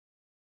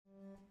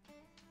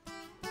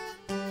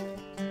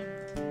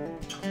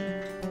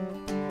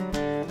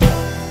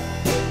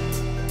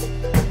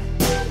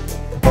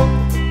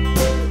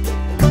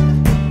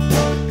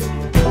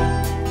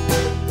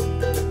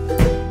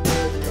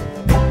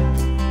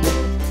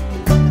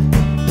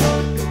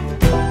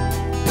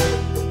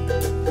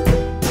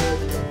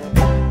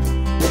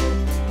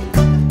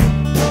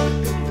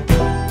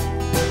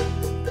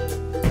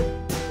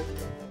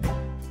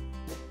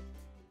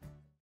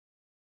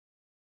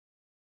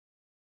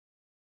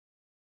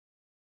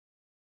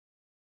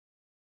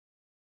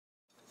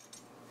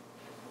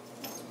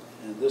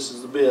this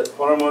is the bit.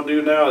 What I'm going to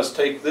do now is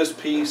take this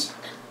piece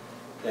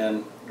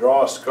and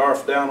draw a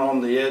scarf down on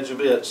the edge of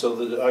it so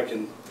that I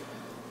can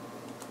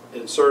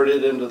insert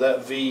it into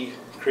that V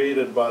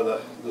created by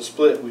the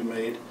split we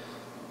made,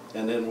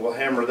 and then we'll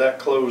hammer that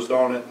closed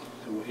on it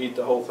and we'll heat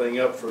the whole thing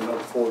up for another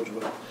forge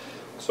weld.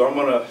 So I'm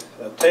going to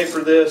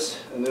taper this,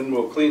 and then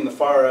we'll clean the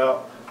fire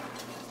out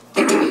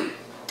and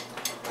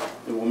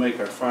we'll make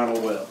our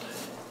final weld.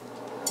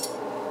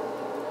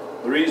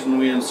 The reason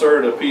we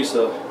insert a piece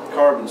of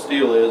carbon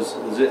steel is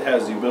it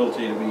has the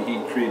ability to be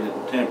heat treated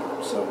and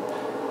tempered. So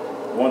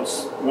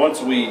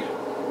once we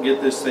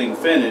get this thing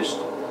finished,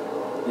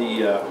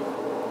 the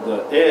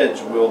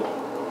edge will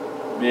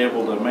be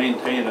able to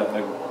maintain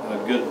a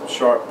good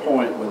sharp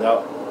point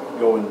without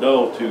going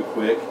dull too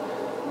quick,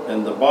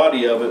 and the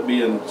body of it,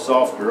 being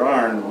softer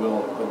iron,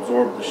 will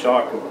absorb the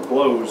shock of the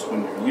blows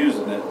when you're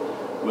using it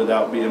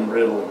without being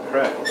brittle and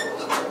cracking.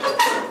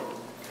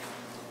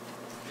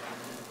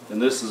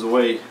 And this is the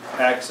way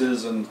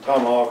axes and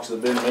tomahawks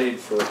have been made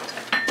for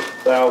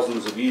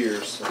thousands of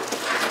years.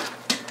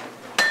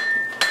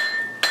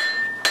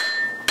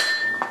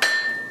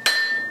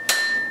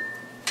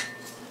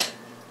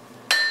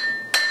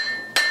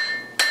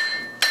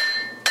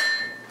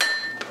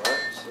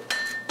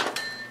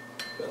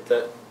 Got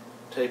that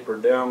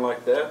tapered down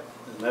like that,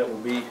 and that will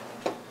be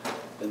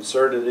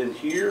inserted in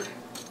here.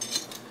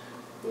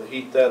 We'll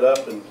heat that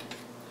up and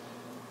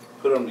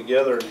put them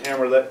together and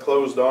hammer that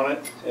closed on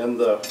it. And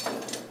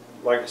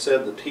like I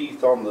said, the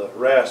teeth on the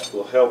rasp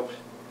will help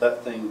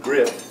that thing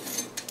grip.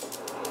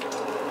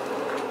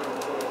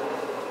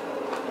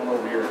 Come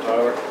over here,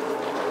 Tyler.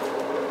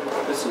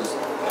 This is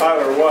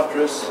Tyler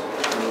Watrous,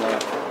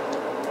 and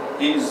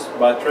he's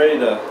by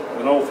trade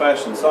an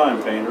old-fashioned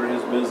sign painter.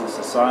 His business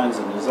is signs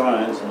and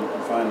designs, and you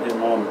can find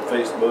him on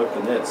Facebook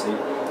and Etsy.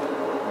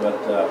 But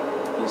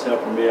he's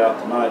helping me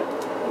out tonight.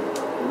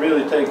 It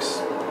really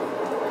takes,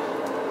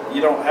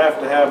 you don't have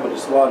to have, but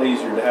it's a lot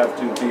easier to have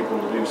two people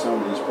to do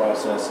some of these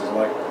processes,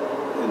 like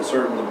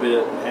inserting the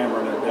bit and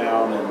hammering it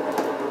down. And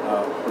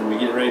when we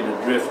get ready to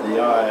drift the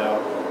eye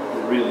out,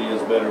 it really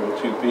is better with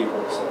two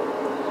people. So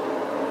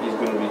he's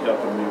going to be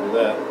helping me with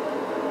that.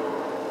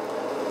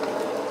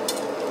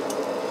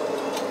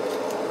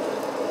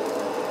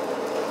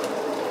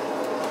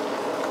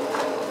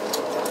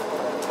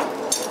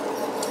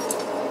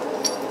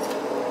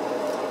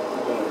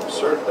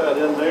 Insert that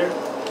in there.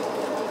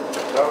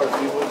 Tyler,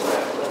 if you would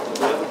back that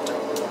together.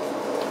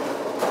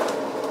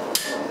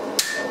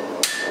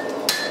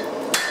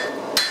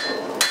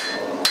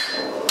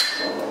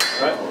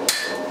 Alright.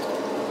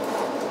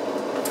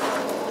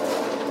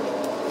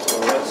 So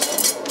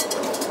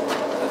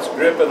that's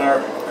gripping our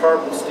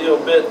carbon steel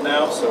bit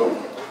now. So,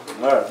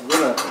 alright, we're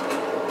going to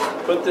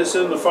put this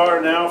in the fire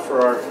now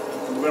we're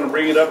going to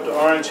bring it up to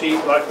orange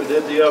heat like we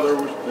did the other,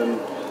 and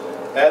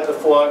add the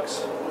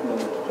flux. And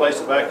then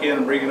place it back in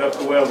and bring it up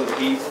to welded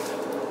heat,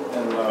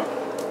 and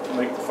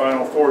make the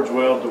final forge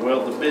weld to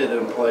weld the bit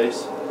in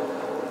place.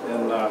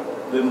 And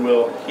then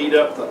we'll heat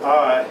up the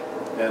eye,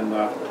 and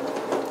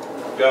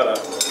got a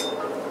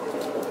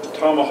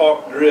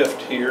Tomahawk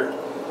drift here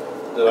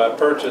that I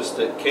purchased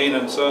at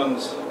Kane &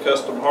 Sons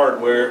Custom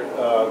Hardware.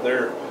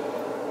 Their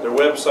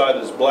website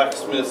is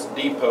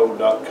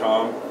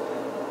blacksmithdepot.com,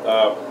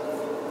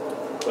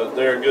 but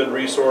they're a good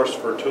resource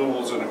for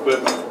tools and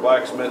equipment for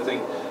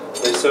blacksmithing.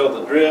 They sell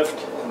the drift,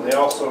 and they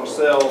also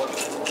sell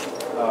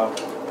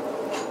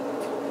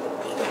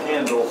the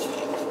handle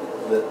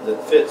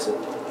that fits it.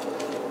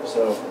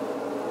 So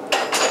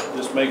it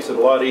just makes it a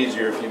lot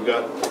easier if you've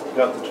got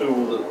the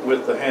tool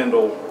with the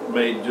handle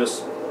made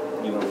just,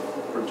 you know,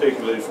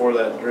 particularly for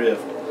that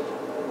drift.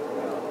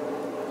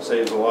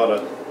 Saves a lot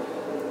of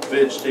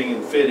fidgeting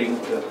and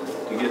fitting to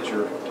get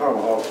your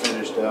tomahawk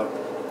finished out.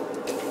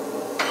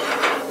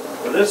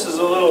 But this is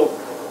a little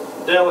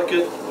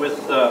delicate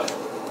with the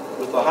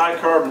high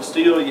carbon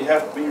steel. You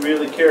have to be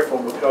really careful,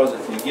 because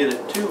if you get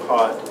it too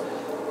hot,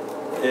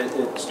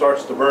 it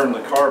starts to burn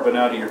the carbon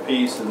out of your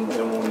piece, and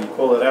when you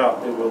pull it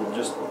out, it will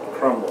just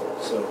crumble.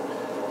 So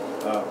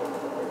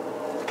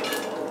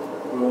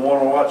we will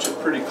want to watch it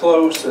pretty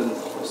close, and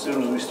as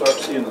soon as we start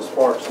seeing the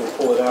sparks, we'll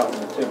pull it out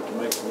and attempt to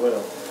make the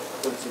weld.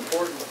 But it's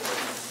important.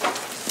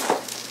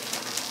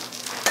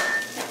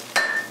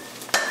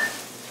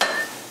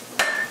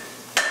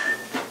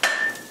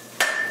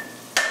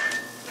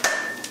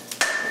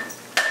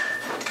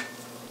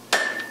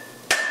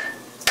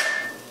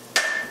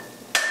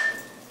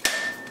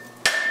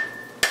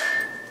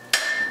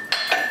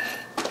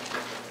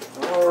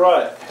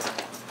 Alright,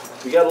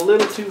 we got a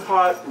little too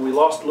hot and we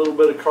lost a little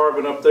bit of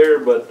carbon up there,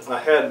 but I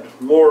had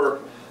more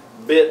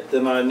bit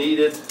than I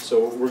needed,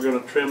 so we're going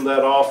to trim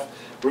that off.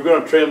 We're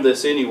going to trim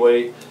this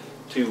anyway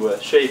to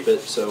shape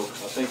it, so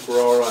I think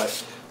we're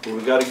alright. But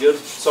we got a good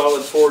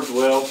solid forge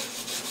weld,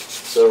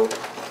 so,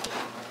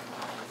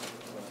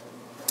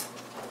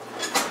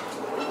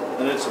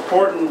 and it's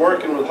important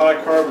working with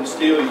high carbon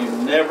steel, you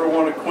never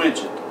want to quench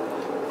it.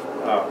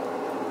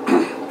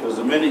 Because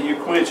the minute you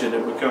quench it,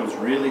 it becomes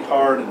really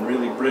hard and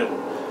really brittle.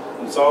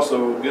 It's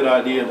also a good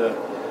idea to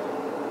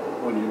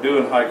when you're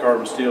doing high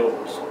carbon steel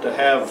to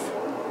have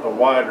a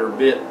wider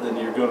bit than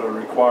you're going to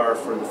require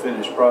for the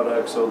finished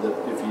product, so that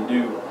if you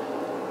do,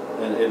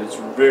 and it's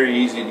very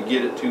easy to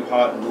get it too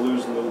hot and to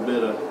lose a little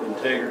bit of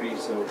integrity.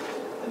 So,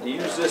 and to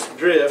use this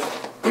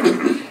drift,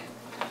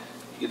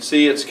 you can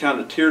see it's kind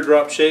of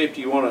teardrop shaped.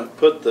 You want to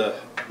put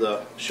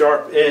the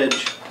sharp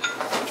edge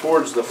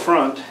towards the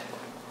front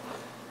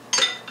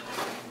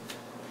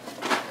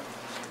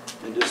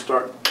and just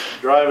start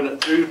driving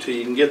it through till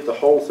you can get the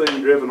whole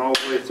thing driven all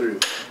the way through.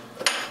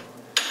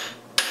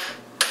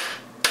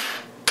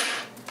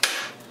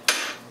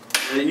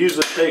 And it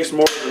usually takes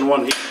more than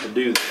one heat to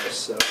do this.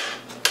 So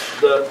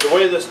the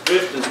way this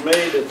drift is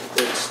made,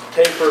 it's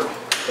tapered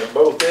at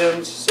both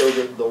ends, so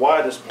that the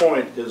widest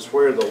point is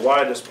where the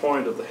widest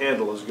point of the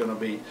handle is going to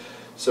be.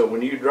 So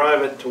when you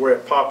drive it to where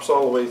it pops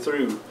all the way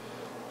through,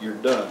 you're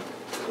done.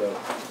 So.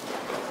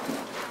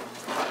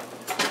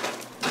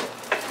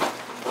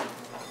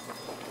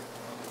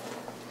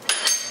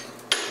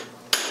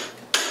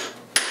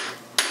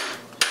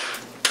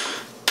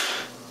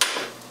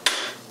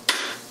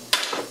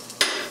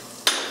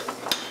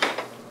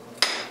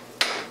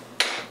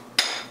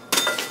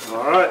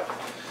 Alright,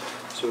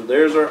 so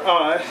there's our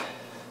eye.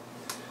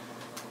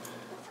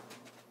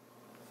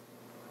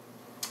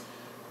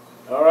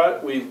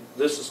 Alright,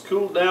 this is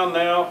cooled down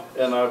now,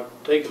 and I've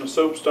taken a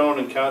soapstone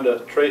and kind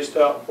of traced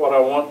out what I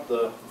want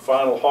the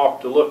final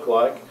hawk to look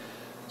like.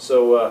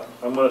 So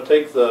I'm going to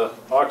take the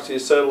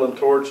oxyacetylene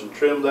torch and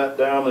trim that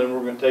down, and then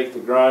we're going to take the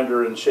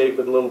grinder and shape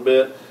it a little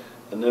bit,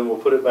 and then we'll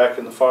put it back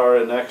in the fire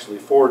and actually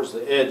forge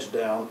the edge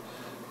down.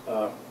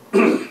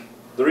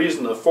 The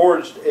reason a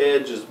forged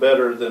edge is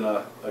better than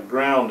a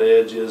ground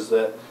edge is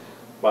that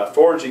by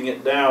forging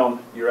it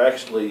down, you're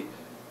actually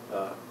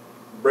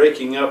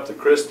breaking up the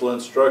crystalline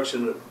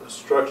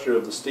structure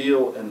of the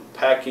steel and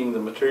packing the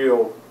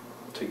material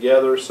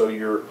together, so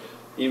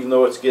even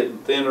though it's getting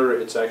thinner,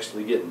 it's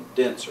actually getting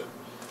denser.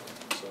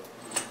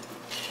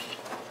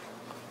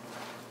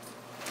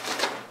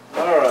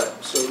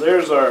 Alright, so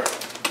there's our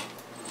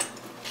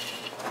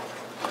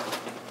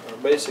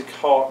basic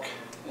hawk,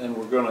 and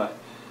we're going to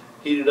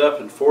heat it up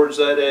and forge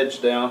that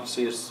edge down.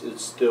 See, it's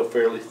still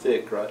fairly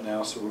thick right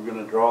now, so we're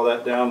going to draw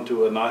that down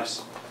to a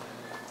nice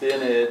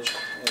thin edge.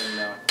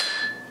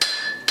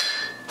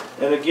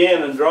 And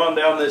again, in drawing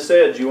down this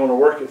edge, you want to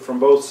work it from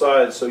both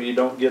sides so you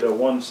don't get a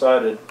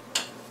one-sided,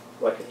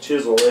 like a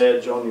chisel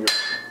edge on your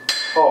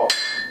hawk.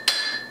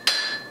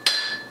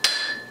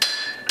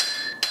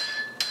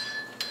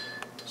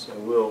 So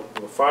we'll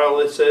file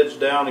this edge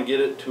down and get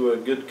it to a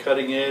good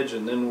cutting edge,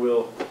 and then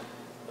we'll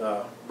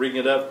bring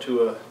it up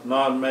to a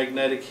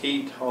non-magnetic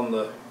heat on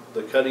the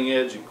cutting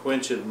edge and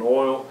quench it in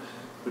oil,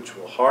 which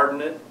will harden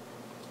it.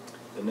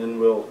 And then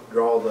we'll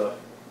draw the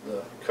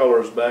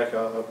colors back.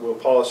 We'll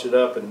polish it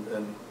up,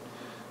 and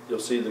you'll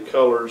see the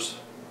colors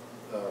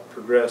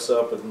progress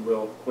up, and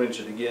we'll quench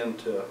it again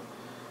to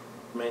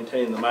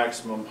maintain the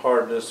maximum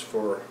hardness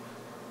for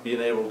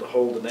being able to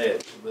hold an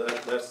edge.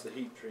 That's the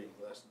heat treating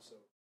lesson. So